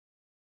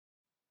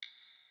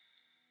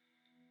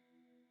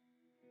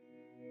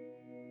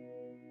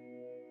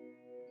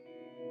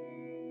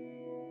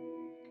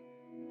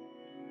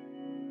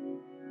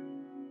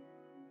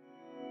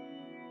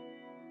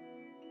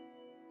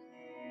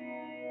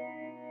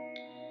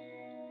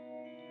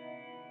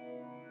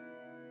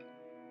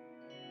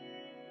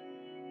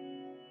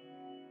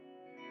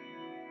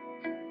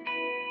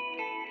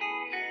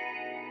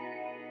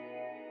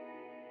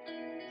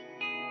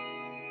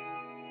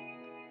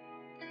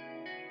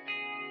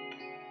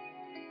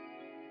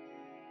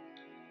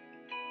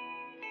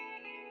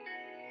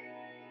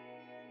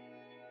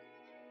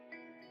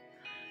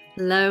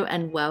Hello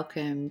and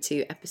welcome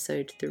to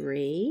episode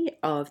 3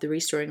 of the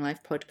Restoring Life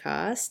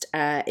podcast.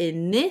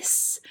 In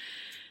this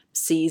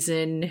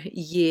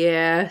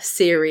year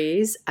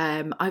series,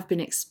 I've been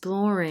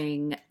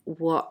exploring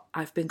what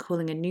I've been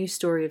calling a new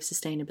story of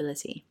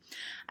sustainability.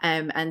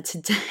 And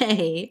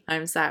today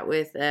I'm sat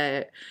with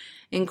an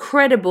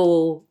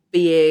incredible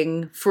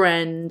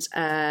friend,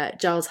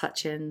 Giles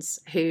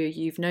Hutchins, who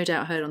you've no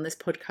doubt heard on this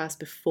podcast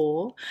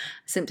before,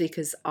 simply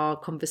because our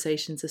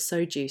conversations are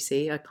so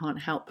juicy. I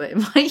can't help but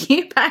invite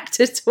you back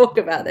to talk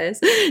about this.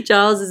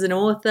 Giles is an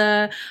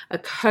author, a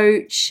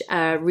coach,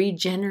 a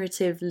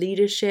regenerative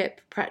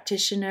leadership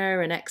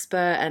practitioner, an expert,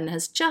 and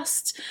has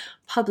just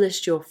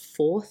published your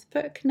 4th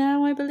book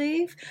now, I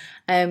believe,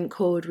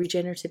 called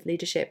Regenerative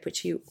Leadership,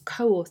 which you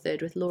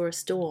co-authored with Laura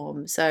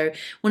Storm. So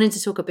wanted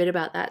to talk a bit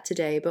about that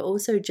today, but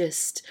also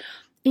just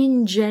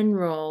in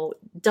general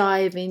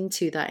dive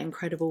into that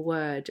incredible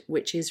word,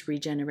 which is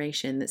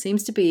regeneration, that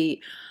seems to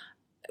be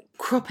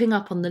cropping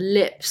up on the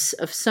lips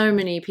of so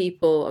many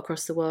people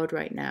across the world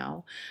right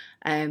now,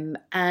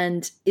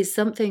 and is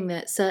something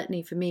that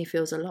certainly for me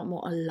feels a lot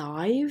more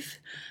alive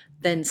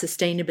than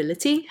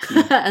sustainability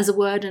as a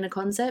word and a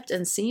concept,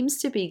 and seems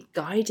to be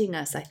guiding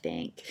us, I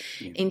think,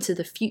 into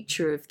the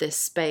future of this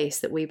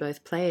space that we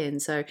both play in.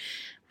 So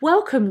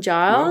welcome,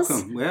 Giles.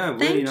 Welcome. Yeah,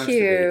 really nice to be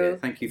here.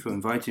 Thank you for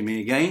inviting me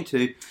again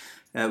to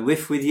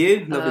riff with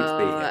you. Lovely to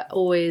be here.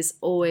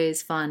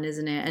 Always fun,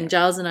 isn't it? And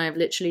Giles and I have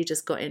literally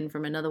just got in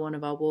from another one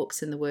of our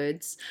walks in the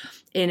woods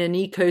in an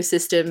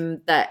ecosystem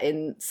that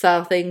in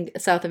south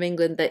of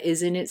England that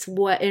is in its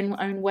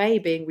own way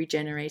being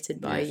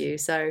regenerated by you.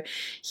 So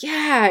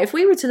yeah, if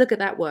we were to look at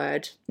that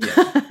word,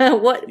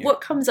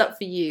 what comes up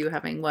for you,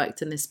 having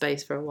worked in this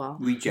space for a while?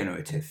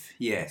 Regenerative,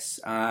 yes.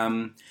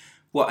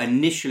 What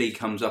initially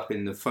comes up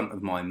in the front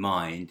of my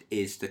mind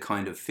is the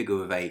kind of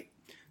figure of 8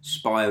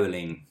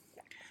 spiraling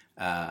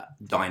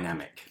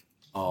dynamic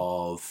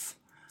of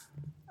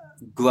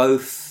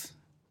growth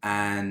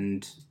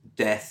and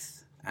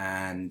death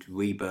and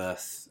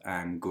rebirth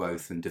and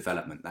growth and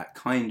development. That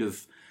kind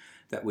of,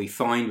 that we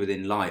find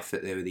within life,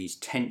 that there are these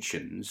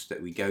tensions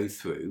that we go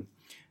through,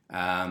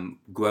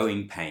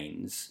 growing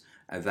pains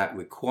that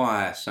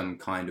require some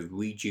kind of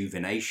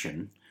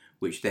rejuvenation,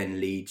 which then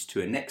leads to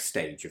a next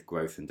stage of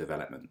growth and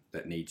development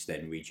that needs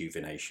then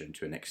rejuvenation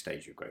to a next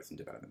stage of growth and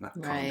development.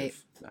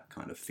 That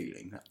kind of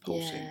feeling, that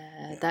pulsing.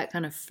 Yeah, that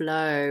kind of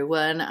flow.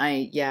 Well, and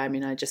I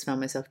just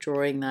found myself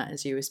drawing that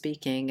as you were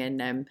speaking,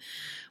 and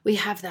we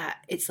have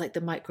that. It's like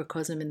the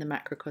microcosm in the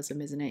macrocosm,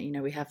 isn't it? You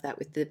know, we have that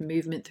with the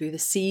movement through the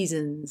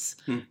seasons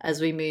as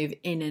we move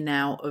in and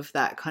out of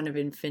that kind of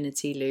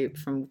infinity loop,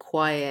 from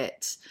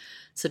quiet,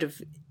 sort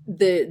of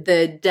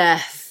the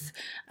death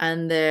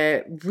and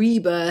the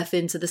rebirth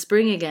into the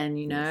spring again,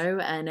 you know.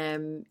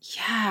 And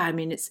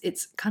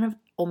it's kind of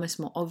almost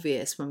more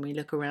obvious when we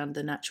look around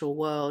the natural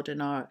world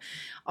and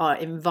our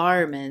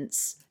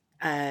environments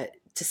to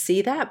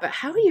see that. But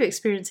how are you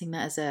experiencing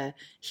that as a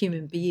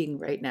human being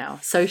right now,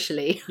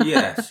 socially?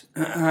 Yes.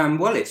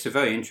 Well, it's a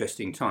very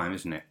interesting time,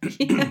 isn't it?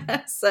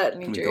 Yeah,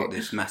 certainly. We've got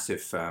this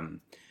massive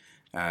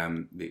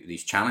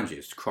these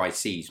challenges,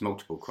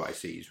 multiple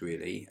crises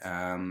really,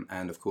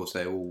 and of course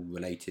they're all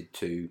related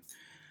to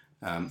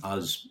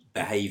us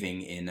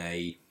behaving in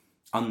a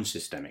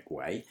unsystemic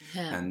way.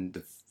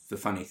 And the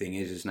funny thing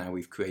is now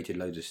we've created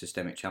loads of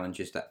systemic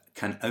challenges that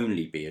can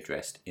only be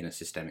addressed in a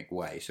systemic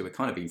way, so we're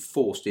kind of being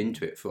forced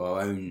into it for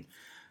our own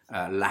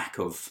lack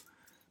of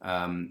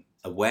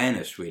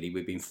awareness. Really,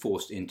 we've been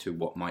forced into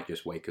what might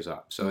just wake us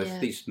up. So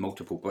as these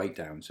multiple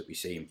breakdowns that we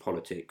see in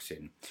politics,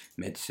 in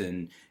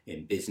medicine,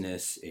 in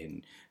business,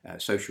 in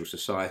social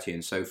society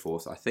and so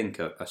forth, I think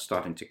are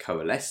starting to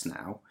coalesce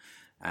now.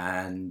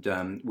 And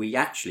we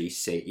actually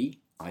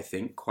see, I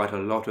think, quite a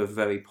lot of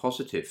very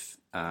positive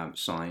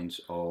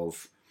signs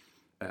of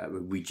a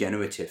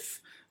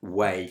regenerative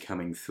way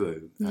coming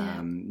through,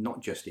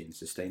 not just in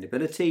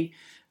sustainability,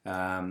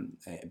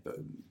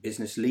 but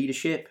business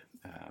leadership,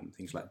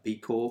 things like B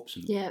Corps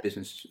and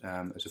business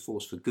as a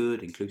force for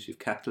good, inclusive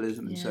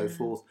capitalism and so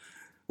forth.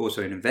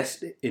 Also in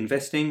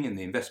investing in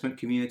the investment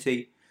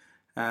community,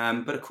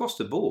 but across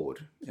the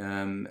board,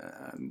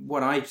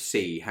 what I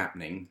see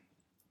happening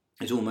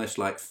is almost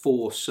like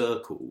 4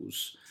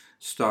 circles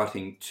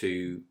starting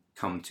to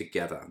come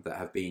together that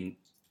have been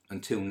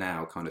until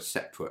now kind of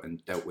separate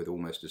and dealt with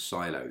almost as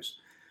silos.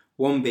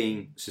 One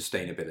being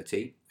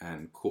sustainability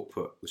and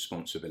corporate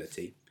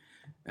responsibility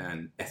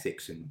and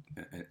ethics and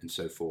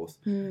so forth.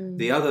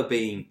 The other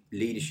being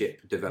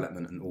leadership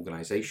development and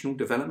organisational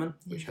development,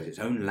 which has its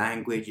own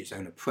language, its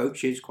own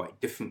approaches, quite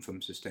different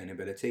from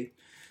sustainability.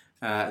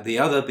 The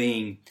other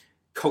being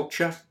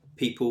culture,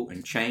 people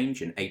and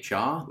change, and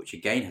HR, which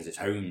again has its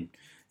own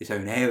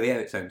area,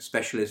 its own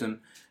specialism.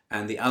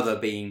 And the other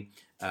being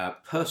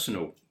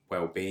personal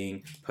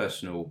well-being,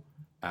 personal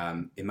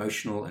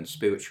emotional and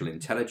spiritual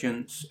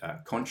intelligence,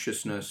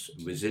 consciousness,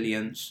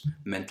 resilience,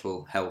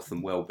 mental health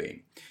and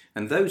well-being.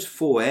 And those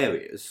 4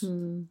 areas,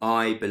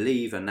 I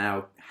believe, are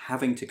now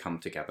having to come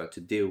together to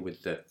deal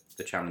with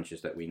the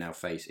challenges that we now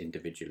face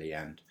individually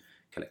and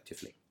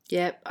collectively.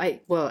 Yep, I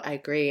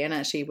agree. And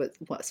actually,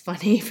 what's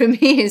funny for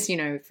me is,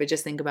 if we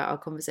just think about our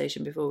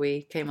conversation before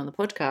we came on the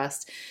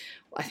podcast,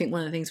 I think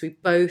one of the things we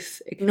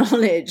both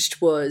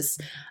acknowledged was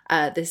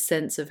this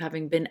sense of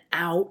having been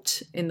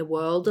out in the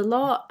world a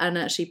lot, and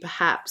actually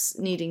perhaps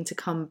needing to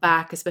come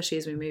back, especially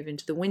as we move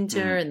into the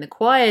winter and the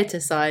quieter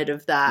side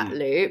of that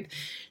loop,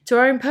 to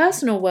our own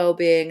personal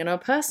well-being and our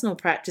personal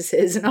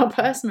practices and our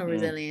personal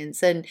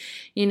resilience. And,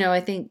 I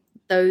think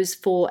those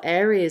 4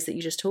 areas that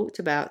you just talked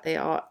about, they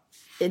are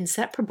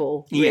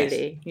inseparable,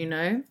 really.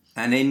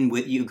 And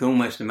you can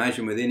almost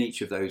imagine within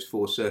each of those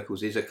 4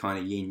 circles is a kind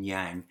of yin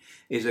yang,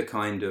 is a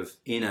kind of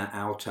inner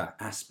outer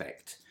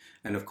aspect.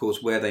 And of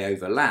course, where they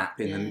overlap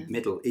in the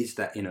middle is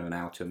that inner and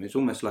outer. And it's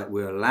almost like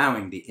we're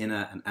allowing the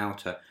inner and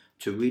outer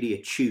to really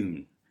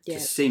attune, to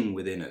sing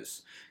within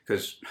us.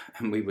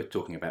 And we were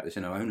talking about this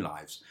in our own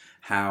lives,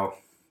 how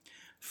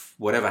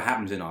whatever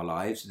happens in our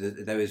lives,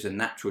 there is a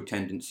natural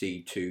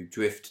tendency to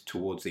drift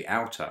towards the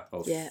outer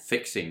of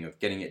fixing, of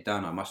getting it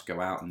done. I must go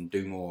out and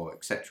do more,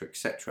 etc.,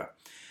 etc.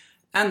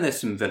 And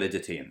there's some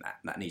validity in that.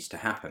 That needs to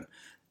happen.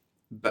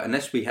 But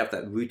unless we have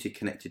that rooted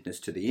connectedness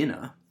to the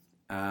inner,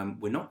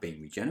 we're not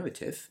being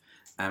regenerative,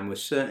 and we're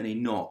certainly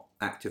not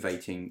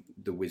activating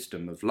the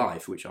wisdom of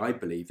life, which I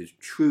believe is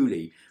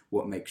truly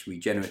what makes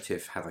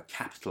regenerative have a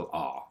capital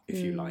R, if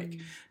you like.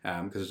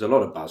 Because there's a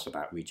lot of buzz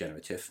about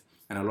regenerative,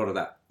 and a lot of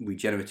that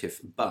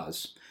regenerative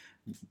buzz,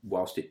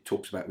 whilst it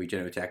talks about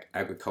regenerative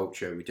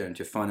agriculture,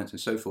 regenerative finance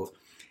and so forth,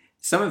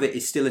 some of it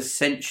is still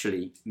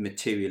essentially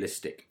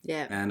materialistic.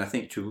 Yeah. And I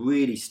think to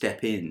really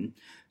step in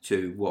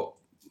to what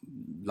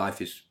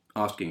life is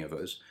asking of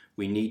us,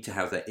 we need to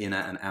have that inner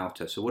and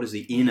outer. So what is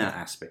the inner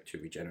aspect to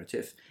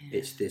regenerative?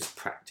 It's this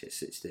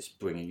practice. It's this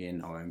bringing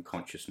in our own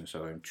consciousness,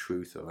 our own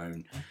truth, our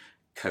own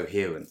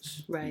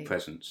coherence and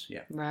presence.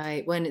 Yeah.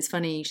 Right. Well, and it's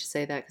funny you should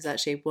say that, because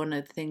actually one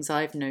of the things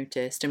I've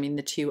noticed, I mean,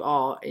 the two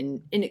are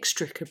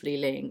inextricably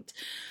linked,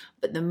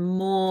 but the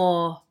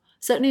more,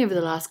 certainly over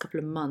the last couple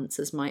of months,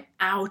 as my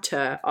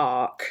outer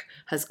arc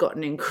has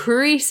gotten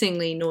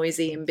increasingly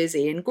noisy and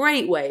busy in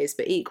great ways,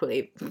 but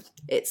equally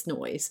it's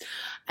noise,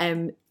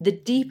 the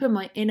deeper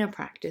my inner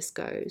practice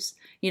goes,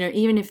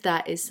 even if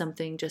that is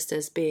something just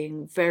as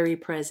being very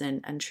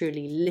present and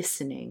truly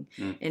listening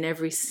in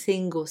every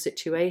single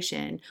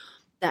situation,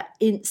 that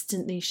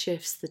instantly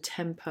shifts the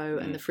tempo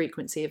and the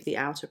frequency of the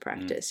outer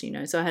practice,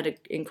 So I had an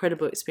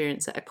incredible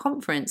experience at a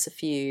conference a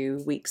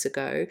few weeks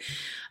ago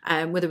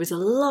where there was a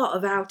lot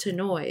of outer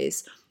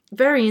noise,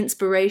 very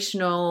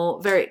inspirational,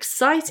 very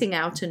exciting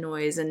outer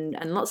noise, and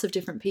lots of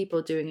different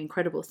people doing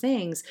incredible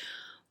things.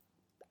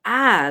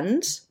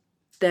 And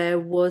there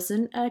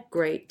wasn't a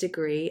great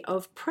degree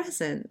of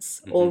presence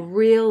or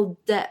real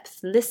depth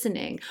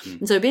listening.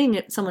 And so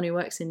being someone who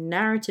works in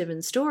narrative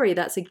and story,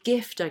 that's a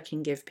gift I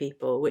can give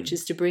people, which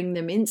is to bring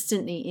them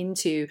instantly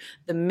into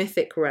the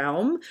mythic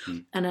realm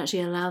and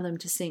actually allow them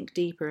to sink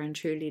deeper and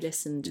truly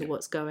listen to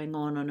what's going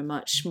on a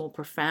much more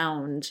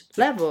profound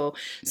level.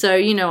 So,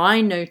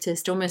 I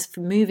noticed almost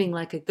moving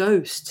like a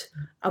ghost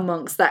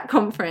amongst that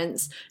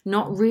conference,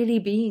 not really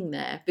being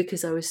there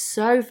because I was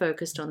so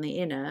focused on the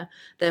inner.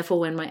 Therefore,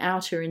 when my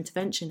outer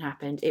intervention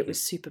happened, it was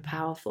super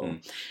powerful.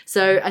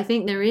 So I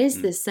think there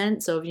is this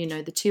sense of,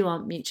 the two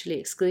aren't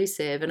mutually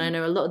exclusive. And I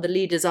know a lot of the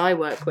leaders I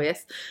work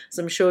with,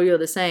 so I'm sure you're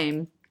the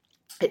same,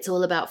 it's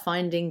all about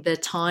finding the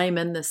time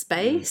and the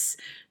space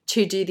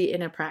to do the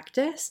inner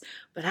practice.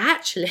 But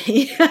actually,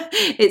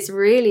 it's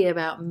really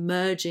about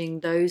merging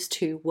those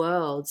two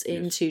worlds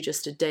into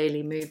just a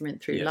daily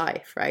movement through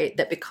life, right?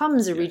 That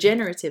becomes a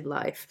regenerative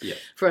life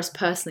for us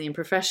personally and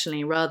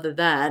professionally, rather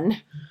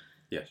than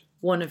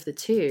one of the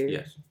two.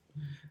 Yes.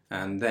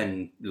 And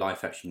then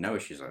life actually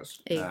nourishes us,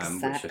 which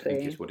I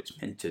think is what it's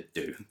meant to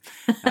do.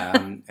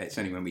 It's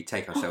only when we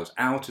take ourselves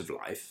out of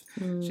life.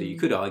 So you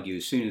could argue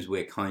as soon as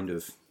we're kind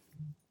of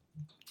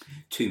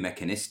too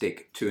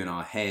mechanistic, too in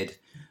our head,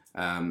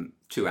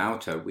 too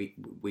outer,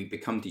 we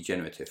become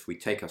degenerative. We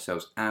take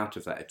ourselves out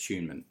of that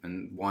attunement.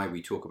 And why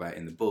we talk about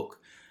in the book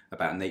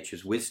about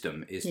nature's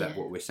wisdom is that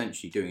what we're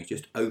essentially doing is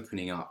just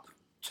opening up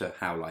to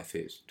how life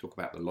is. Talk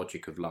about the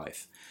logic of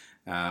life.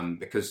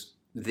 Because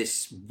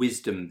this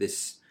wisdom,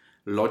 this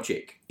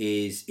logic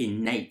is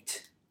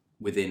innate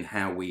within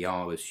how we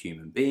are as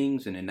human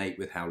beings and innate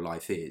with how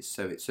life is.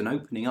 So it's an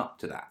opening up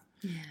to that,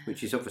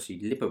 which is obviously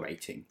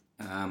liberating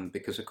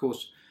because, of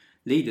course,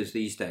 leaders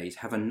these days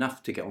have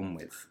enough to get on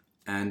with.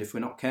 And if we're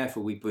not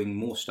careful, we bring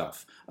more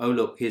stuff. Oh,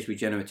 look, here's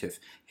regenerative.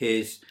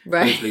 Here's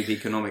loop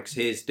economics.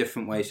 Here's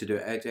different ways to do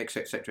it,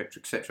 etc.,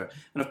 etc.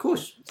 And of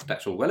course,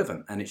 that's all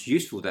relevant. And it's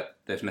useful that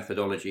there's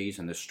methodologies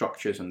and there's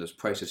structures and there's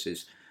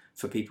processes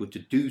for people to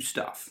do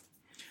stuff.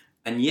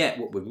 And yet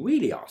what we're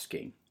really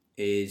asking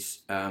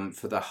is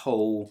for the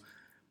whole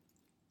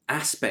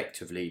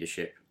aspect of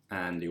leadership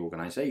and the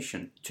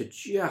organisation to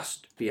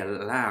just be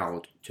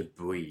allowed to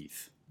breathe,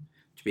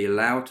 to be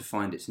allowed to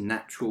find its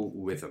natural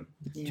rhythm,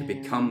 to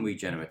become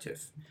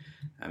regenerative.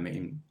 I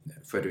mean,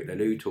 Frederick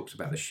Laloux talks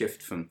about the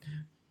shift from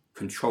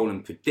control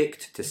and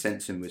predict to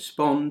sense and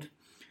respond.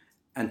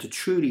 And to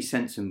truly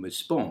sense and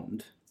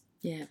respond,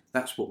 Yeah.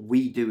 That's what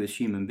we do as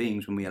human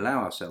beings when we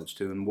allow ourselves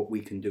to, and what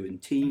we can do in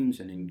teams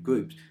and in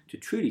groups to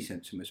truly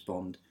sense and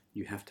respond.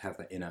 You have to have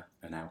that inner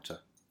and outer.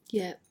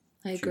 Yeah,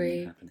 I tuning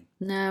agree. happening.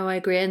 No, I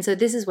agree. And so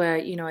this is where,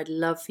 I'd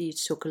love for you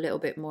to talk a little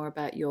bit more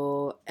about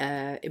your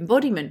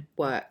embodiment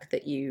work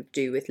that you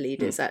do with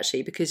leaders,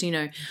 actually, because,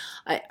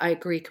 I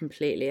agree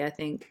completely. I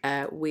think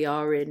we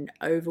are in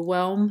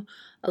overwhelm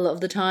a lot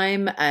of the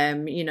time.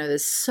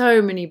 There's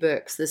so many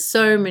books, there's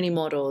so many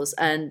models,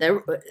 and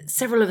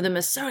several of them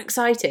are so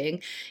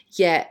exciting,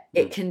 yet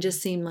it can just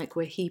seem like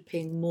we're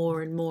heaping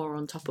more and more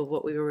on top of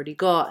what we've already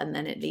got, and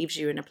then it leaves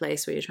you in a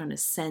place where you're trying to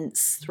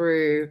sense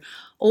through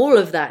all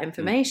of that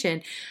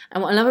information.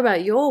 And what I love about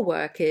your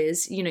work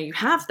is, you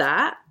have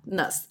that, and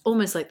that's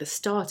almost like the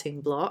starting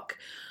block.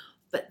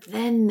 But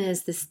then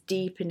there's this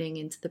deepening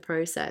into the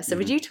process. So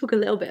would you talk a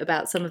little bit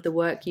about some of the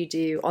work you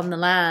do on the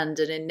land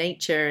and in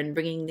nature and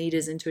bringing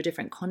leaders into a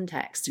different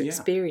context to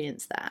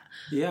experience that?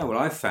 Yeah, well,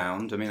 I've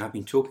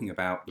been talking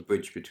about the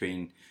bridge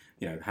between,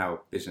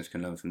 how business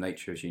can learn from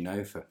nature, as you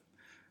know, for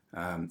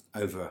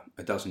over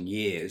a dozen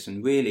years.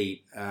 And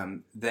really,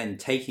 then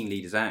taking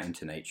leaders out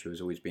into nature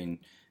has always been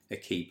a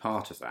key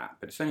part of that.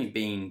 But it's only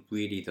been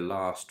really the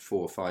last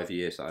 4 or 5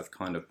 years that I've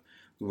kind of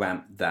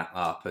ramped that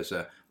up as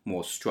a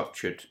more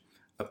structured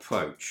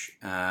approach,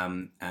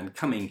 and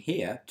coming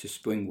here to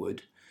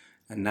Springwood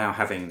and now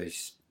having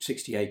these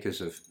 60 acres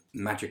of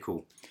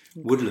magical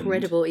woodland,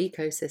 incredible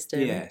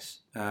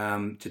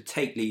ecosystem, to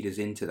take leaders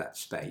into that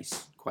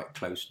space quite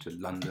close to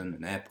London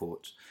and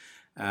airports.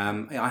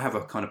 I have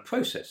a kind of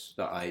process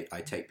that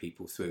I take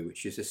people through,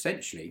 which is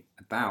essentially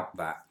about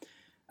that,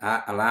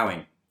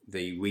 allowing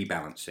the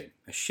rebalancing,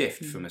 a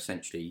shift from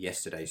essentially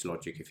yesterday's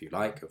logic, if you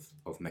like,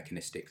 of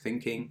mechanistic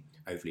thinking,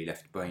 overly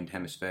left-brained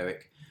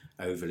hemispheric,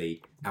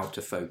 overly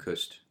outer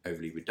focused,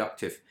 overly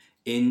reductive,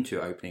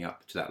 into opening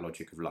up to that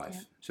logic of life.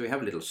 Yeah. So we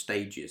have little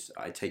stages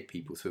that I take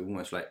people through,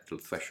 almost like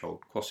little threshold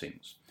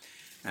crossings.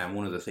 And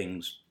one of the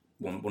things,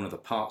 one of the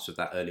parts of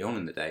that early on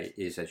in the day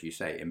is, as you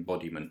say,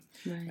 embodiment,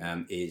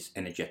 is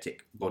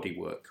energetic body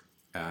work.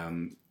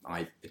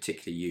 I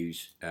particularly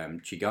use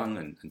Qigong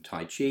and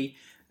Tai Chi,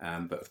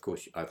 but of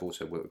course I've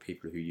also worked with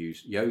people who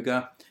use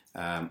yoga.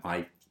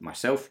 I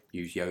myself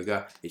use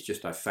yoga. It's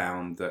just I've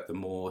found that the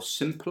more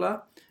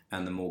simpler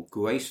and the more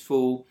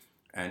graceful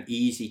and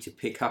easy to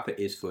pick up it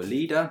is for a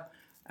leader,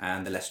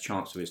 and the less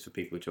chance there is for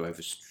people to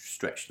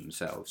overstretch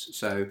themselves.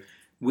 So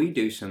we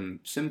do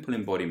some simple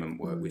embodiment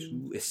work, which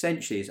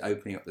essentially is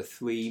opening up the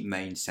 3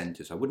 main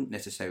centers. I wouldn't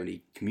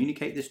necessarily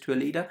communicate this to a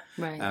leader.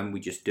 Right. We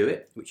just do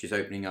it, which is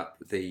opening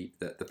up the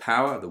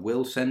power, the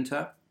will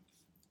center,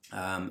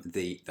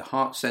 the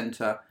heart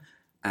center,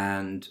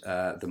 and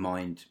the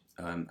mind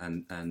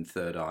and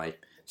third eye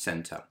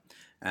center.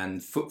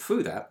 And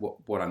through that,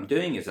 what I'm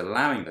doing is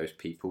allowing those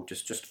people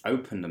just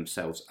open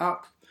themselves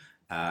up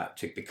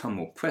to become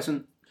more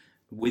present.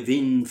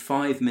 Within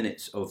 5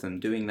 minutes of them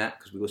doing that,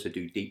 because we also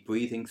do deep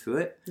breathing through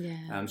it,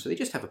 so they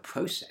just have a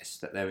process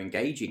that they're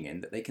engaging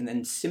in that they can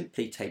then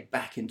simply take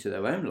back into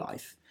their own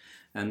life.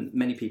 And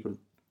many people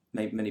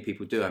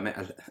do. I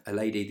met a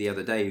lady the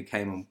other day who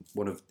came on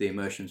one of the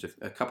immersions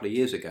a couple of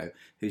years ago,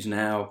 who's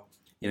now,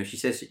 she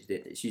says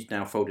she's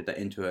now folded that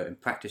into her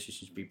practice.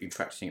 She's been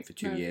practicing it for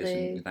 2 years,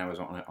 and now is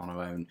on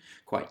her own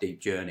quite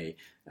deep journey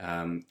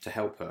to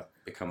help her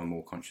become a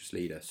more conscious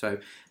leader. So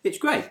it's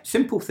great.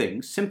 Simple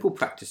things, simple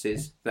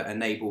practices that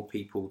enable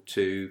people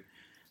to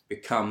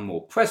become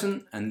more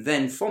present, and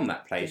then from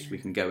that place we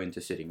can go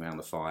into sitting around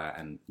the fire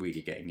and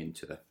really getting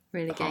into the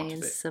getting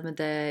into some of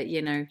the,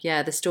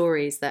 the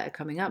stories that are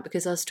coming up,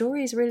 because our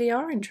stories really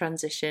are in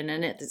transition,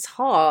 and at its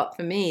heart,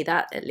 for me,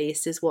 that at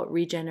least is what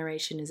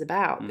regeneration is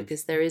about,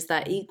 because there is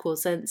that equal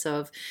sense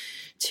of,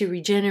 to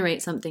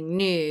regenerate something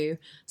new,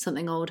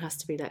 something old has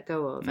to be let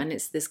go of, and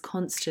it's this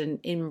constant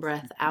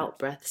in-breath,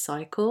 out-breath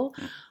cycle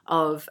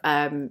of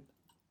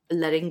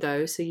letting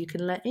go so you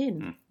can let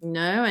in,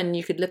 and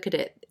you could look at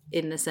it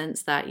in the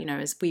sense that,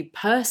 as we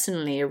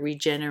personally are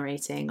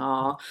regenerating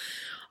our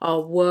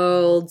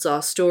worlds,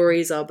 our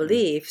stories, our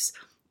beliefs,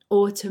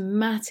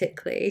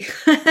 automatically,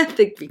 I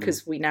think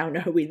because we now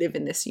know we live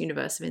in this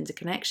universe of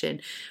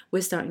interconnection,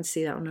 we're starting to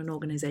see that on an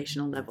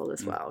organizational level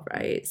as well,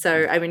 right?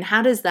 So,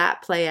 how does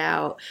that play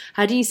out?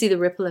 How do you see the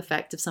ripple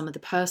effect of some of the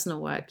personal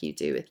work you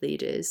do with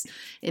leaders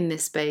in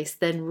this space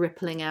then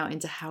rippling out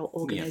into how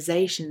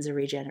organizations are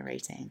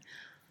regenerating?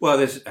 Well,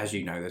 as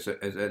you know,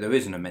 there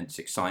is an immense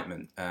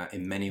excitement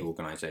in many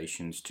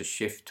organisations to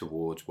shift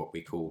towards what we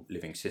call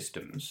living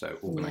systems. So,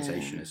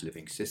 organisation as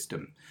living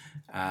system,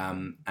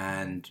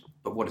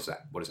 but what does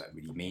that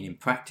really mean in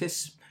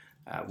practice?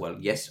 Well,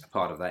 yes, a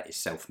part of that is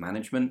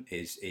self-management,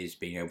 is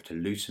being able to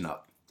loosen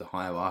up the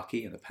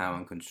hierarchy and the power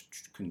and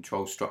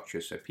control structure,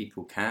 so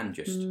people can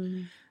just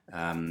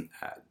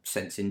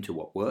sense into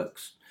what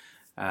works.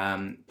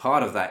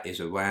 Part of that is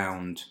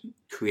around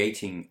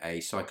creating a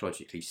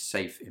psychologically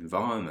safe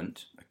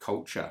environment, a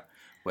culture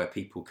where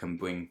people can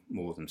bring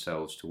more of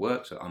themselves to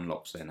work, so it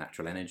unlocks their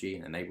natural energy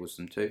and enables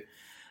them to.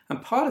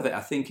 And part of it,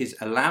 I think, is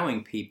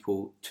allowing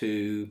people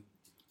to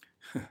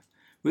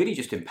really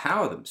just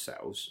empower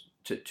themselves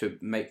to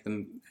make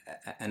them,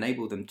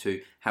 enable them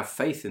to have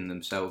faith in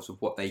themselves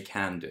of what they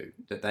can do,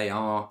 that they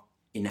are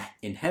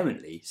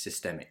inherently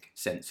systemic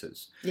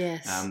sensors.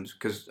 Yes.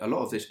 Because a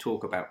lot of this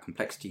talk about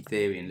complexity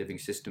theory and living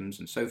systems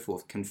and so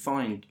forth can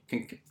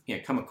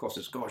come across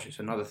as, gosh, it's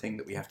another thing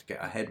that we have to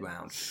get our head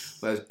around.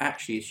 Whereas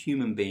actually, as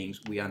human beings,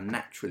 we are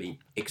naturally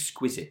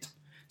exquisite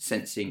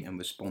sensing and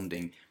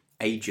responding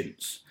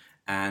agents.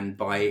 And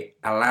by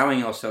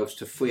allowing ourselves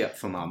to free up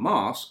from our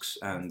masks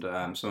and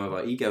some of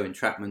our ego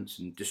entrapments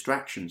and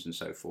distractions and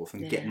so forth,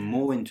 and get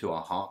more into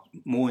our heart,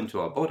 more into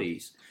our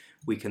bodies,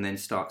 we can then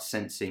start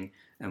sensing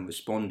and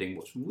responding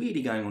what's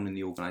really going on in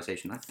the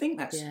organisation. I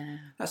think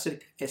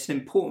it's an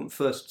important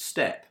first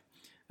step,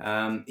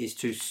 is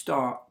to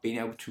start being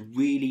able to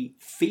really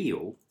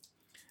feel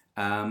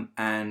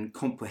and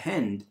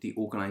comprehend the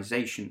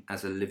organisation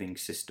as a living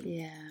system.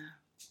 Yeah.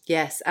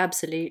 Yes,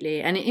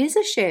 absolutely. And it is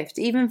a shift,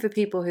 even for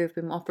people who have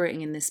been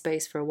operating in this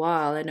space for a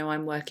while. I know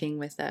I'm working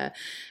with a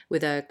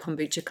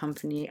kombucha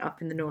company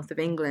up in the north of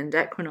England,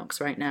 Equinox,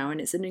 right now, and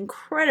it's an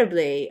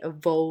incredibly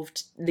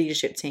evolved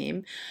leadership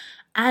team.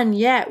 And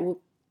yet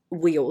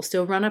we all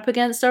still run up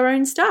against our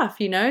own stuff,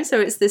 So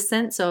it's this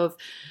sense of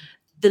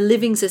the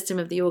living system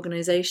of the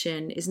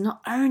organization is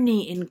not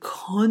only in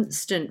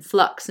constant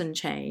flux and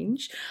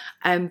change,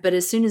 but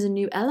as soon as a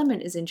new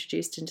element is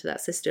introduced into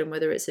that system,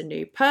 whether it's a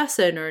new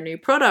person or a new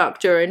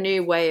product or a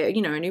new way,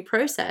 a new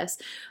process,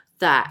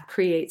 that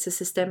creates a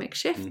systemic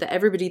shift that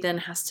everybody then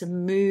has to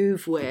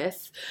move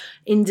with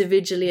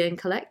individually and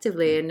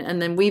collectively.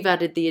 And then we've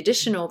added the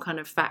additional kind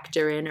of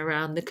factor in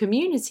around the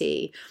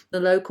community, the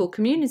local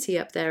community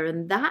up there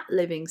and that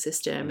living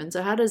system. And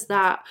so how does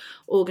that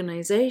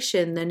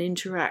organization then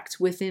interact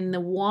within the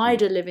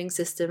wider living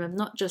system of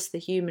not just the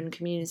human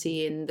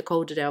community in the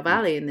Calderdale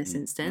Valley in this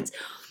instance,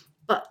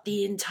 but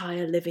the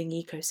entire living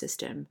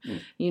ecosystem,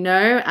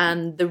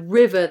 and the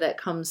river that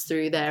comes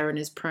through there and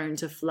is prone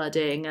to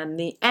flooding, and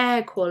the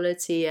air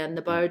quality and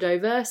the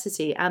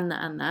biodiversity and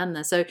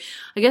the. So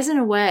I guess in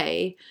a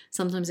way,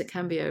 sometimes it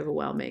can be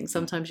overwhelming.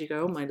 Sometimes you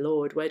go, oh my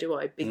Lord, where do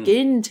I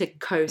begin to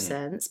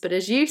co-sense? But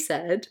as you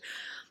said,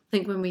 I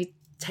think when we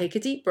take a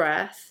deep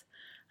breath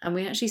and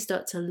we actually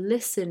start to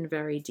listen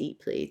very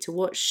deeply to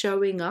what's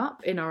showing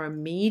up in our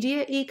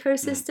immediate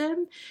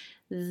ecosystem,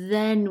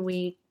 then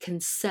we can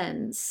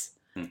sense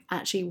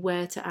actually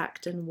where to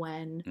act and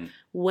when,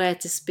 where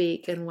to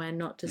speak and when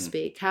not to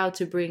speak, how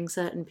to bring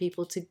certain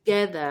people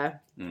together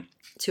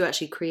to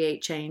actually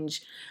create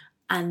change,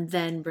 and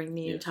then bring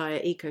the entire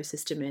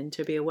ecosystem in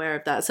to be aware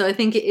of that. So I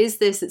think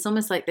it's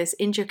almost like this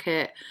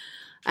intricate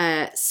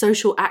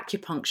social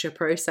acupuncture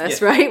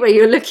process, right? Where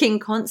you're looking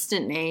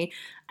constantly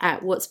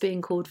at what's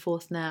being called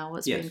forth now,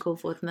 being called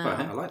forth now.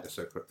 Well, I like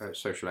the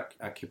social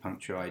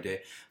acupuncture idea.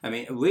 I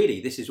mean,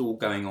 really, this is all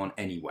going on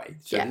anyway.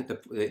 So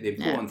the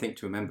important thing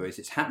to remember is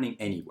it's happening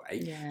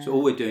anyway. Yeah. So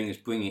all we're doing is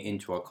bringing it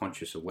into our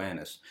conscious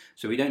awareness.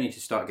 So we don't need to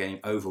start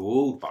getting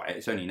overawed by it.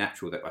 It's only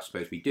natural that I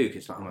suppose we do, because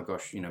it's like, oh my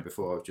gosh,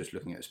 before I was just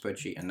looking at a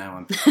spreadsheet and now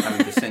I'm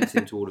having to sense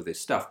into all of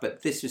this stuff.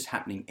 But this is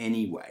happening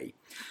anyway.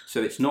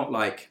 So it's not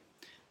like,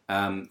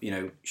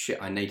 shit,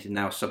 I need to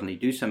now suddenly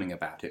do something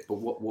about it. But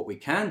what we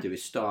can do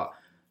is start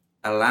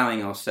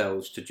allowing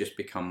ourselves to just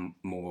become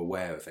more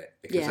aware of it,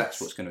 because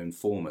that's what's going to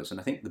inform us. And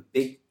I think the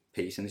big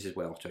piece, and this is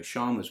where Otto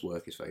Scharmer's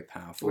work is very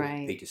powerful,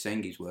 Peter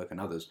Senge's work and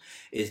others,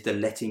 is the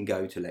letting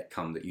go to let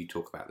come that you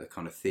talk about, the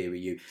kind of theory,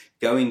 you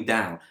going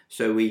down.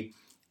 So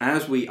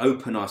as we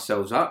open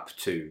ourselves up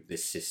to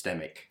this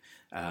systemic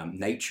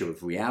nature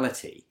of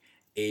reality,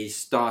 is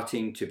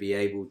starting to be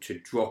able to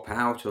drop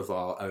out of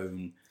our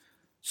own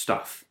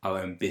stuff, our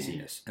own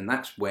busyness. And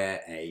that's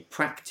where a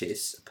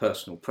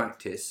personal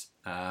practice,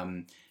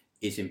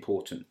 is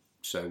important,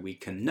 so we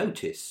can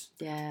notice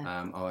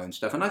our own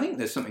stuff. And I think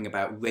there's something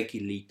about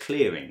regularly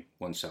clearing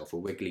oneself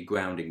or regularly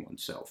grounding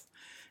oneself,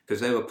 because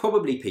there are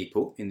probably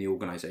people in the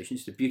organisation.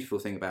 It's the beautiful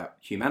thing about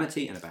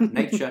humanity and about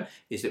nature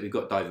is that we've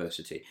got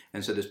diversity,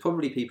 and so there's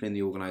probably people in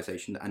the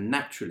organisation that are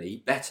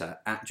naturally better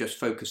at just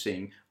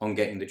focusing on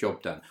getting the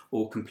job done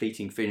or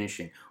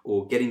finishing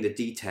or getting the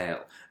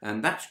detail,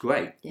 and that's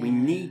great. We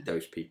need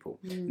those people.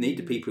 We need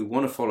the people who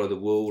want to follow the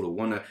rule or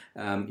want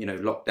to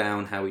lock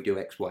down how we do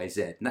X, Y,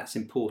 Z, and that's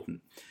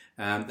important.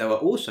 There are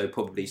also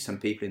probably some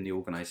people in the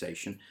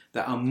organisation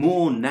that are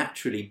more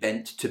naturally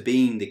bent to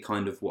being the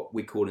kind of what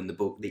we call in the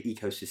book the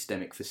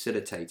ecosystemic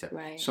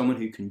facilitator, someone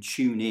who can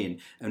tune in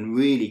and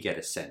really get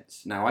a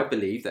sense. Now, I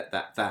believe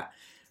that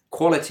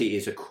quality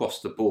is across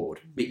the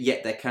board, but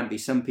yet there can be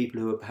some people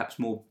who are perhaps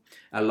more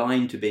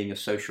aligned to being a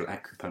social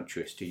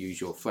acupuncturist, to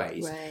use your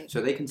phrase, so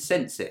they can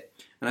sense it.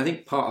 And I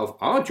think part of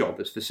our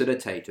job as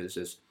facilitators,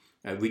 as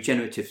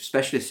regenerative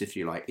specialists, if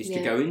you like, is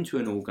to go into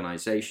an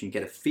organisation,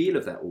 get a feel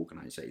of that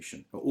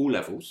organisation at all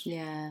levels,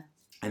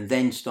 and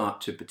then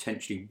start to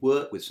potentially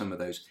work with some of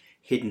those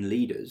hidden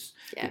leaders,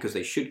 because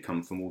they should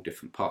come from all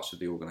different parts of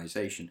the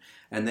organisation,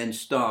 and then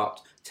start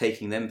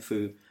taking them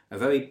through a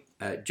very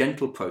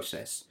gentle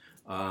process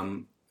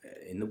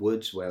in the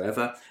woods,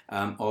 wherever,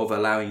 of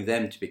allowing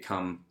them to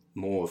become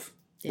more of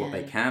what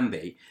they can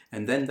be,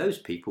 and then those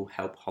people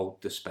help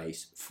hold the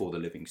space for the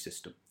living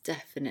system.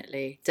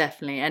 Definitely.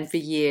 And for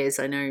years,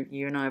 I know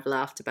you and I have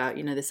laughed about,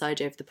 this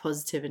idea of the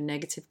positive and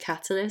negative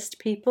catalyst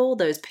people,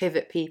 those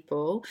pivot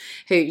people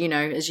who,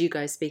 as you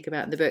guys speak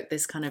about in the book,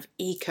 this kind of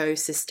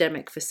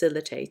ecosystemic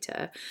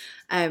facilitator,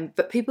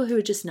 but people who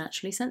are just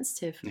naturally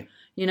sensitive,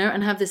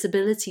 and have this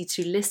ability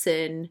to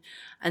listen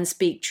and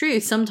speak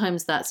truth.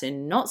 Sometimes that's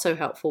in not so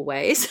helpful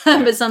ways,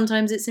 but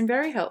sometimes it's in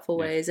very helpful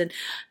ways. And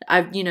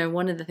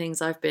one of the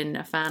things I've been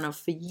a fan of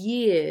for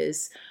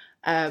years,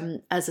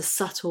 as a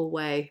subtle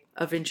way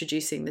of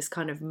introducing this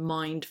kind of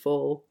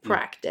mindful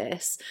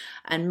practice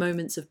and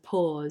moments of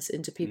pause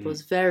into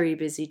people's very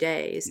busy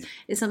days,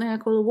 is something I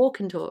call a walk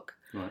and talk.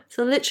 Right.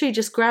 So literally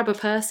just grab a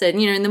person,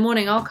 in the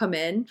morning I'll come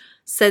in,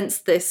 sense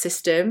this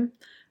system,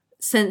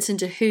 sense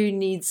into who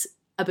needs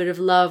a bit of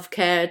love,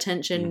 care,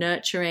 attention,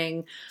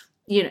 nurturing,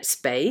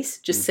 space,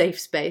 just safe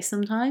space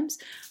sometimes,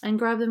 and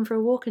grab them for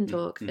a walk and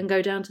talk and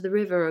go down to the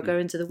river or go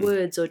into the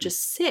woods or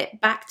just sit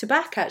back to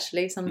back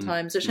actually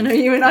sometimes, which I know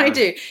you and I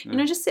do,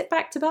 just sit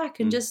back to back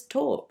and just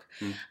talk.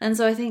 And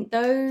so I think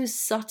those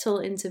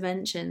subtle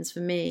interventions for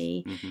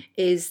me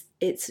is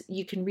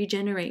you can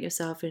regenerate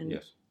yourself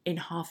in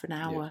half an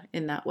hour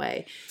in that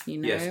way,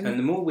 Yes, and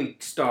the more we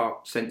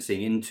start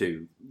sensing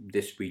into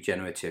this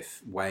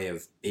regenerative way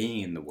of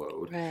being in the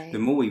world, the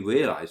more we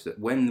realise that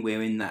when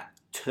we're in that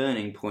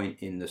turning point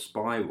in the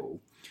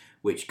spiral,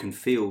 which can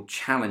feel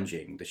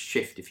challenging, the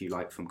shift, if you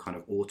like, from kind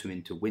of autumn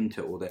into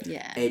winter, or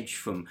the edge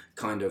from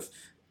kind of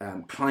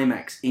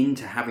climax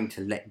into having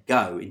to let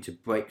go, into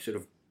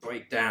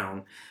break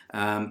down,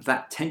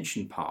 that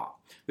tension part,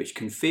 which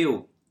can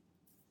feel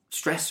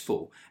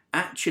stressful,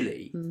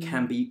 actually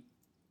can be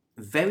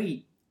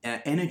very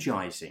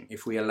energizing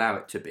if we allow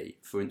it to be.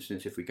 For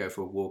instance, if we go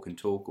for a walk and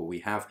talk, or we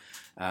have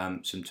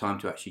some time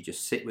to actually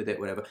just sit with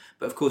it, whatever.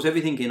 But of course,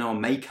 everything in our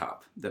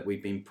makeup that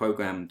we've been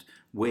programmed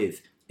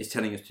with is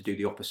telling us to do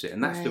the opposite,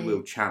 and that's the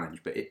real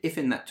challenge. But if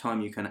in that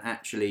time you can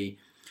actually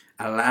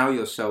allow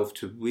yourself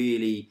to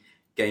really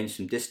gain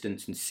some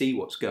distance and see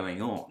what's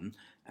going on,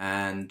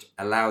 and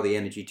allow the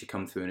energy to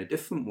come through in a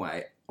different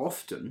way,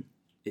 often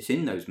it's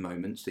in those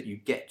moments that you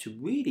get to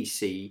really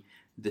see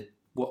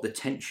what the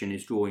tension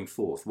is drawing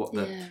forth,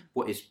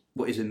 what is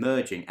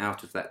emerging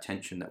out of that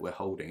tension that we're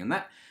holding. And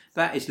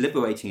that is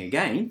liberating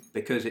again,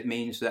 because it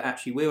means that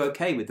actually we're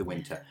okay with the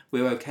winter,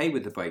 we're okay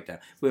with the breakdown,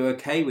 we're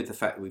okay with the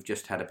fact that we've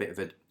just had a bit of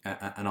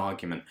an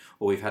argument,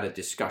 or we've had a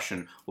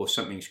discussion, or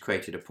something's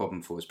created a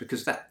problem for us,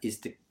 because that is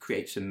to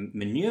create some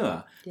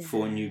manure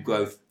for new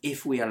growth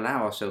if we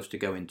allow ourselves to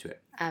go into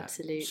it.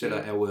 Absolutely.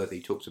 Scylla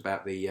Elworthy talks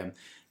about the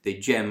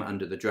gem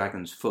under the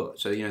dragon's foot.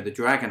 So, the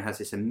dragon has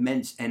this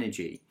immense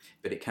energy,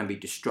 but it can be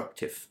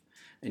destructive.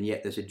 And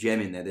yet there's a gem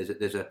in there.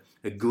 There's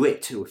a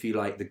grit, or if you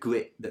like, the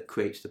grit that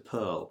creates the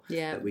pearl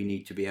that we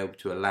need to be able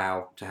to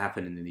allow to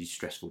happen in these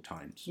stressful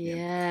times.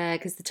 Yeah,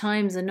 because the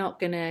times are not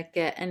going to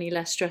get any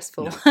less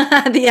stressful. No.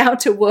 The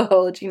outer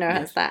world,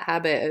 has that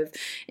habit of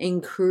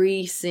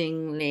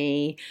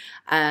increasingly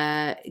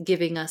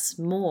giving us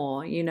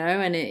more,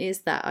 and it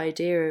is that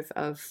idea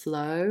of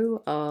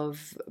flow,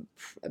 of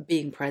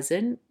being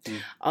present,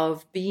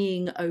 of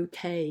being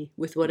okay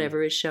with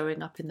whatever is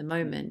showing up in the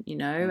moment,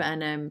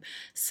 and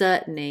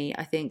certainly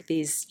I think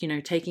these,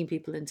 taking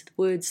people into the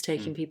woods,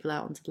 taking people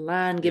out onto the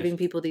land, giving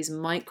people these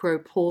micro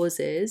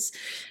pauses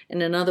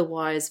in an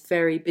otherwise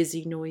very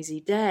busy, noisy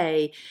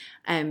day.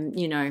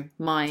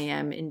 My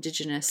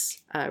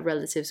Indigenous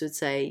relatives would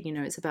say,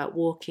 it's about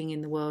walking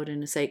in the world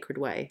in a sacred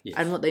way. Yes.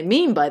 And what they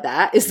mean by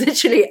that is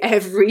literally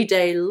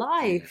everyday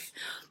life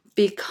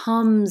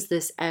becomes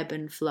this ebb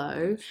and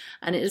flow.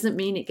 And it doesn't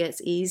mean it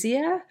gets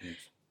easier,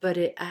 but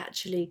it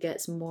actually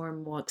gets more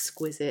and more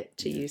exquisite,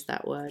 to use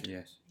that word.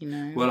 Yes.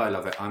 Well, I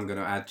love it. I'm going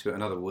to add to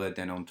another word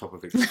then on top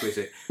of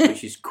exquisite,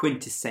 which is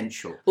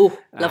quintessential. Oh,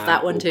 love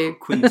that one too.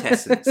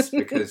 Quintessence,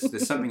 because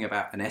there's something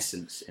about an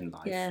essence in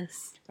life.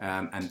 Yes.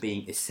 And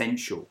being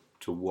essential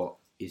to what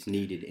is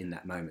needed in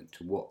that moment,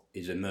 to what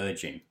is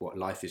emerging, what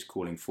life is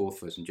calling forth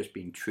for us, and just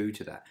being true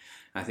to that.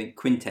 I think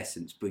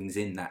quintessence brings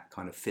in that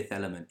kind of fifth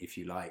element, if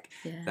you like,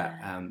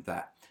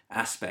 that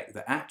aspect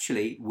that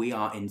actually we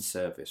are in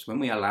service when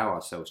we allow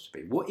ourselves to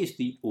be. What is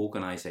the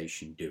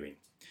organisation doing?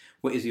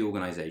 What is the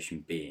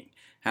organisation being?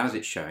 How is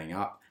it showing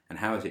up? And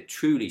how is it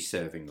truly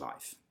serving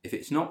life? If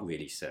it's not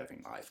really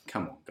serving life,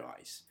 come on,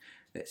 guys.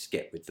 Let's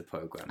get with the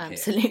programme here.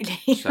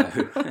 Absolutely. So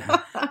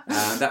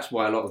that's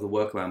why a lot of the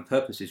work around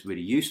purpose is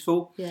really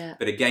useful. Yeah.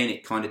 But again,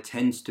 it kind of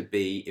tends to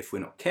be, if we're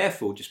not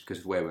careful, just because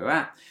of where we're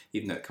at,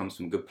 even though it comes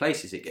from good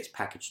places, it gets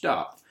packaged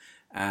up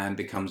and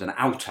becomes an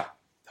outer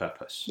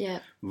purpose,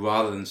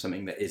 rather than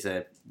something that is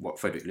what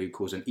Frederick Lou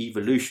calls an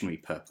evolutionary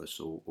purpose,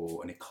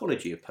 or an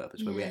ecology of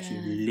purpose, where we're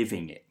actually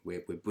living it,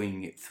 we're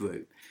bringing it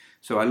through.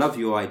 So I love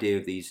your idea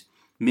of these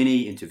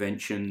mini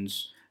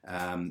interventions,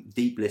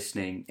 deep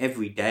listening,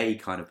 every day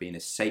kind of being a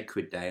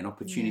sacred day, an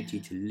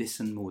opportunity to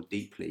listen more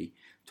deeply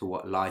to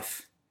what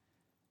life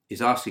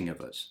is asking of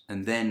us,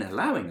 and then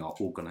allowing our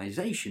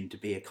organisation to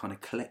be a kind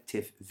of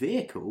collective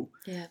vehicle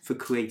for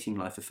creating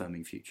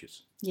life-affirming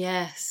futures.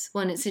 Yes.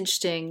 Well, and it's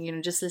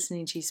interesting, just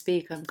listening to you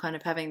speak, I'm kind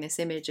of having this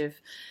image of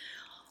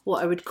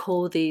what I would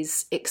call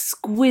these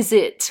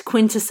exquisite,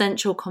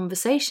 quintessential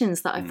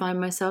conversations that I find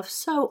myself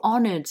so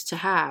honoured to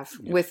have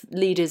with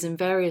leaders in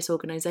various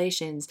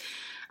organisations.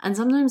 And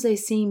sometimes they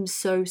seem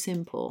so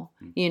simple,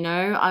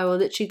 I will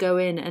literally go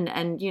in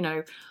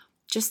and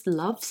just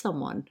love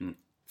someone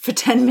for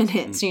 10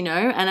 minutes, and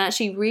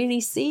actually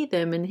really see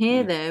them and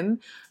hear them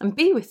and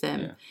be with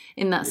them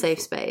in that safe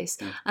space.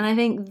 Yeah. And I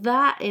think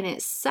that in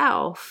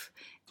itself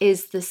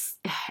is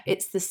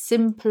it's the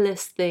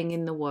simplest thing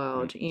in the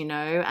world,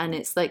 and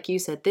it's like you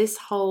said, this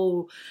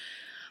whole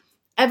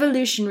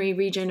evolutionary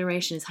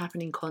regeneration is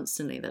happening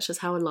constantly. That's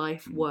just how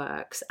life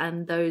works.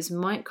 And those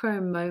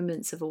micro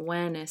moments of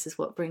awareness is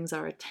what brings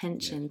our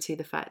attention to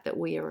the fact that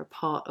we are a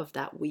part of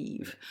that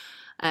weave.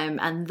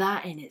 And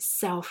that in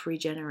itself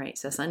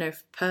regenerates us. I know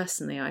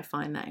personally, I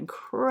find that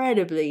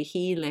incredibly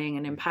healing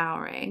and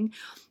empowering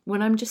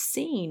when I'm just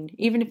seen,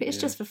 even if it's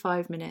just for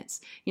 5 minutes.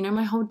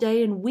 My whole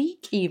day and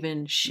week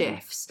even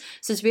shifts.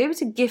 So to be able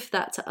to gift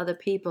that to other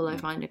people, I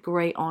find a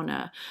great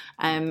honour,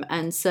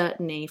 and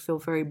certainly feel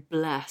very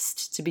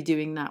blessed to be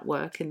doing that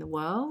work in the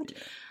world.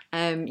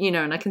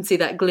 And I can see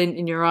that glint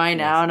in your eye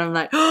now, and I'm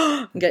like,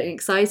 I'm getting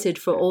excited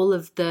for all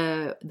of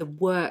the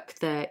work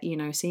that,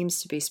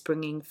 seems to be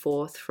springing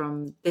forth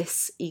from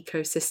this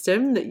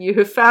ecosystem that you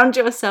have found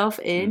yourself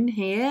in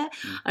here.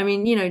 I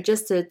mean,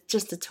 just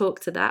to talk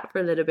to that for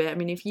a little bit. I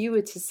mean, if you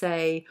were to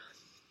say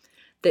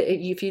that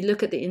if you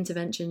look at the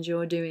interventions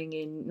you're doing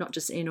in, not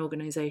just in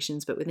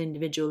organizations, but with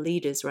individual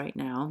leaders right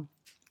now,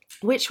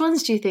 which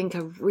ones do you think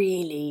are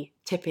really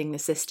tipping the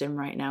system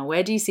right now?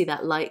 Where do you see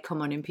that light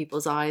come on in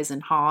people's eyes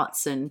and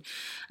hearts and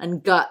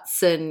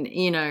guts? And,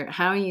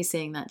 how are you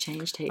seeing that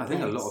change take place? I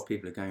think a lot of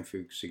people are going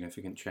through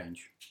significant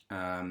change.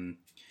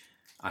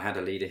 I had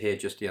a leader here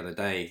just the other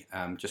day,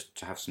 just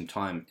to have some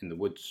time in the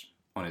woods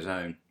on his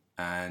own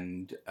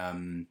and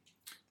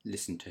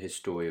listen to his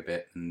story a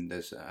bit. And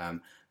there's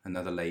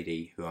another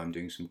lady who I'm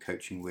doing some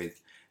coaching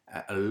with.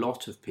 A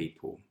lot of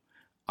people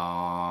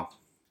are...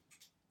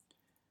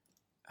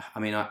 I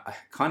mean, I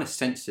kind of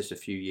sensed this a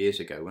few years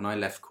ago when I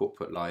left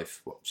corporate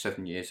life,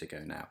 7 years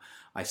ago now.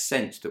 I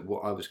sensed that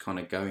what I was kind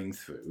of going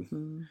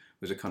through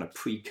was a kind of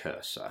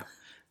precursor,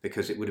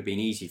 because it would have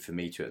been easy for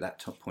me to, at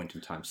that point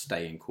in time,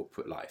 stay in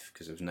corporate life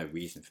because there was no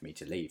reason for me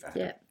to leave. I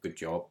had a good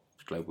job,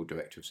 Global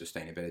Director of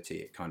Sustainability.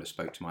 It kind of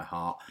spoke to my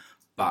heart,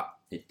 but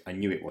I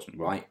knew it wasn't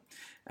right.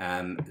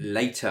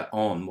 Later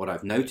on, what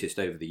I've noticed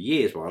over the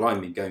years, while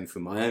I've been going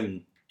through my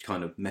own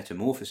kind of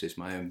metamorphosis,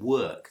 my own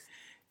work,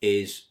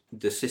 is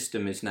the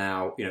system is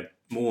now,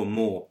 more and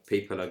more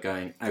people are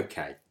going,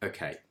 okay,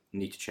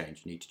 need to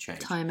change.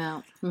 Time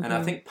out. Mm-hmm. And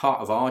I think part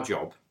of our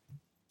job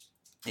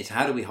is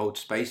how do we hold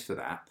space for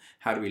that?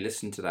 How do we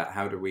listen to that?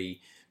 How do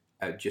we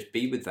just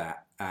be with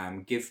that?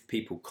 Give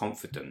people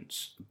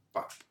confidence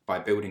by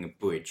building a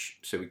bridge.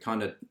 So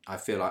I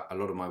feel like a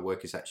lot of my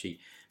work is actually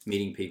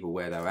meeting people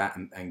where they're at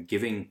and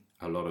giving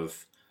a lot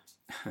of...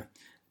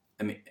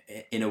 I mean,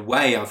 in a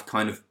way, I've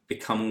kind of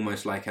become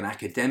almost like an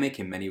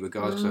academic in many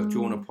regards, because I've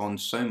drawn upon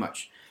so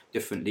much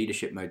different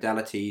leadership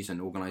modalities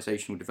and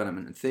organisational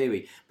development and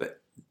theory,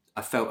 but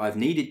I felt I've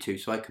needed to,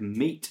 so I can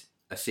meet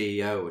a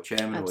CEO or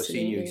chairman or a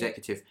senior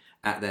executive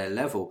at their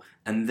level,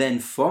 and then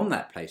from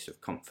that place of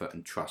comfort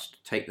and trust,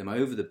 take them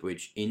over the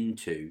bridge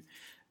into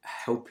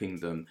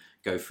helping them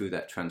go through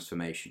that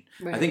transformation.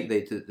 Right. I think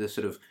the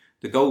sort of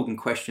the golden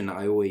question that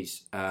I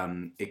always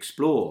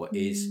explore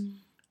is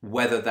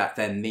whether that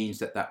then means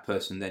that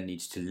person then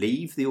needs to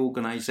leave the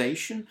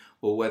organisation,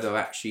 or whether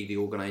actually the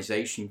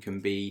organisation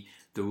can be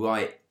the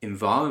right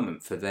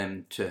environment for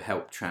them to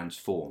help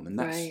transform. And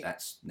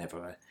that's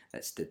never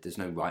there's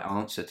no right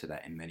answer to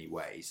that in many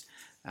ways.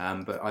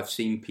 But I've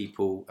seen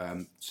people,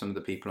 some of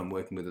the people I'm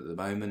working with at the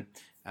moment,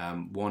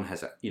 one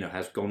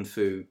has gone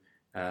through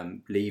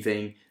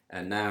leaving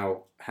and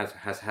now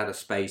has had a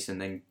space and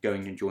then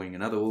going and joining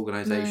another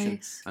organisation.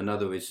 Nice.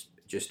 Another is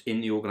just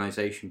in the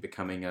organisation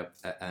becoming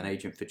an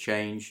agent for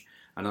change.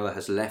 Another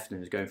has left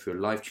and is going through a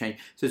life change.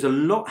 So there's a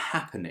lot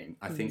happening,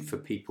 I think, for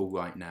people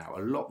right now.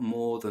 A lot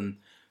more than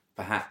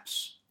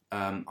perhaps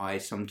I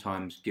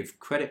sometimes give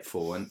credit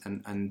for.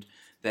 And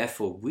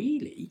therefore,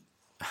 really,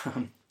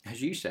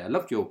 as you say, I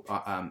loved your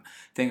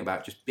thing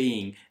about just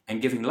being and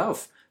giving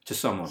love to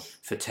someone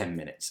for 10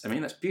 minutes. I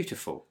mean, that's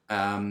beautiful.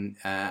 And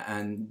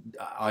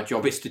our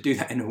job is to do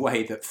that in a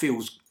way that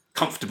feels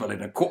comfortable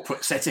in a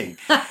corporate setting,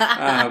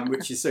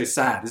 which is so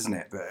sad, isn't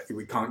it, that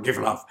we can't give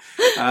love?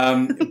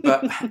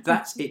 But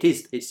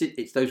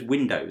it's those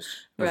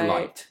windows of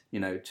light,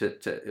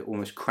 to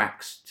almost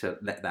cracks to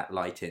let that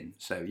light in.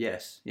 So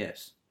yes.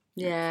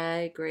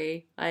 Yeah,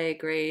 I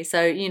agree. So,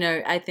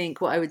 I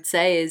think what I would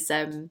say is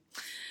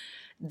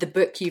the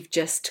book you've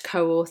just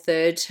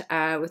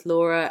co-authored with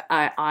Laura,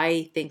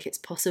 I think it's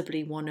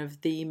possibly one of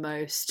the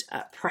most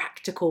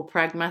practical,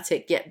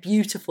 pragmatic, yet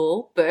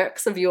beautiful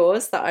books of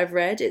yours that I've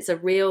read. It's a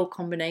real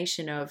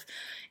combination of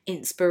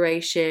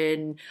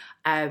inspiration,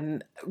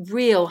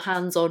 real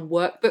hands-on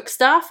workbook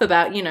stuff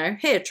about,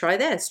 here, try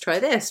this, try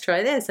this,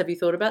 try this. Have you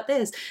thought about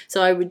this?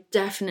 So I would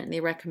definitely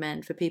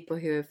recommend for people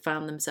who have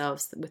found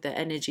themselves with their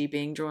energy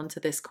being drawn to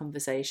this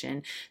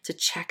conversation to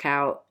check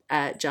out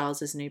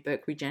Giles's new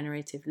book,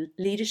 Regenerative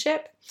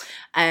Leadership,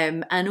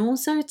 and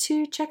also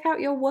to check out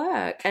your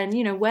work. And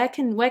where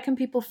can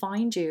people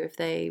find you if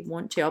they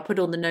want to? I'll put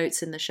all the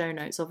notes in the show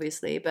notes,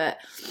 obviously, but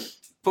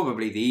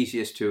probably the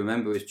easiest to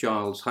remember is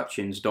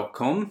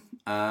gileshutchins.com.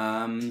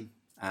 And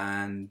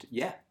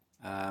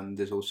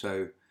there's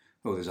also,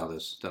 there's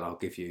others that I'll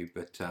give you,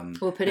 but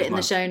we'll put it in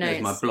the show notes.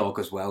 There's my blog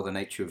as well, The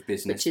Nature of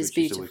Business, which is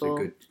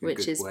beautiful.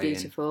 Which is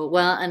beautiful.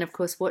 Well, and of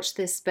course, watch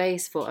this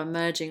space for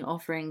emerging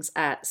offerings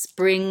at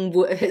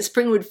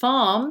Springwood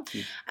Farm,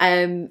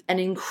 an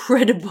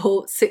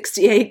incredible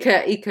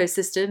 60-acre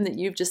ecosystem that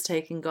you've just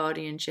taken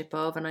guardianship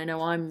of, and I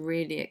know I'm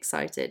really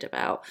excited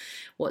about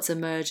what's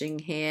emerging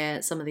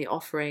here. Some of the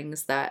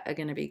offerings that are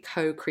going to be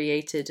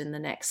co-created in the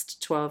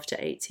next 12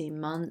 to 18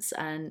 months,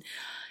 and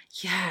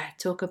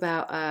talk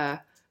about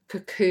a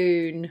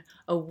cocoon,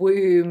 a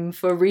womb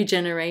for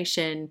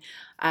regeneration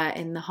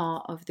in the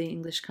heart of the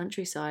English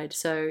countryside.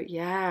 So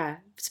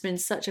it's been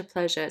such a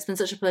pleasure. It's been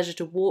such a pleasure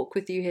to walk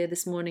with you here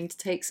this morning, to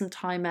take some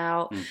time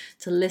out,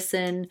 to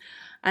listen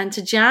and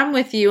to jam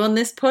with you on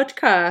this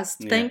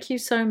podcast. Thank you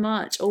so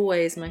much.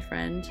 Always, my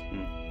friend.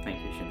 Thank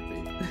you, Sinead.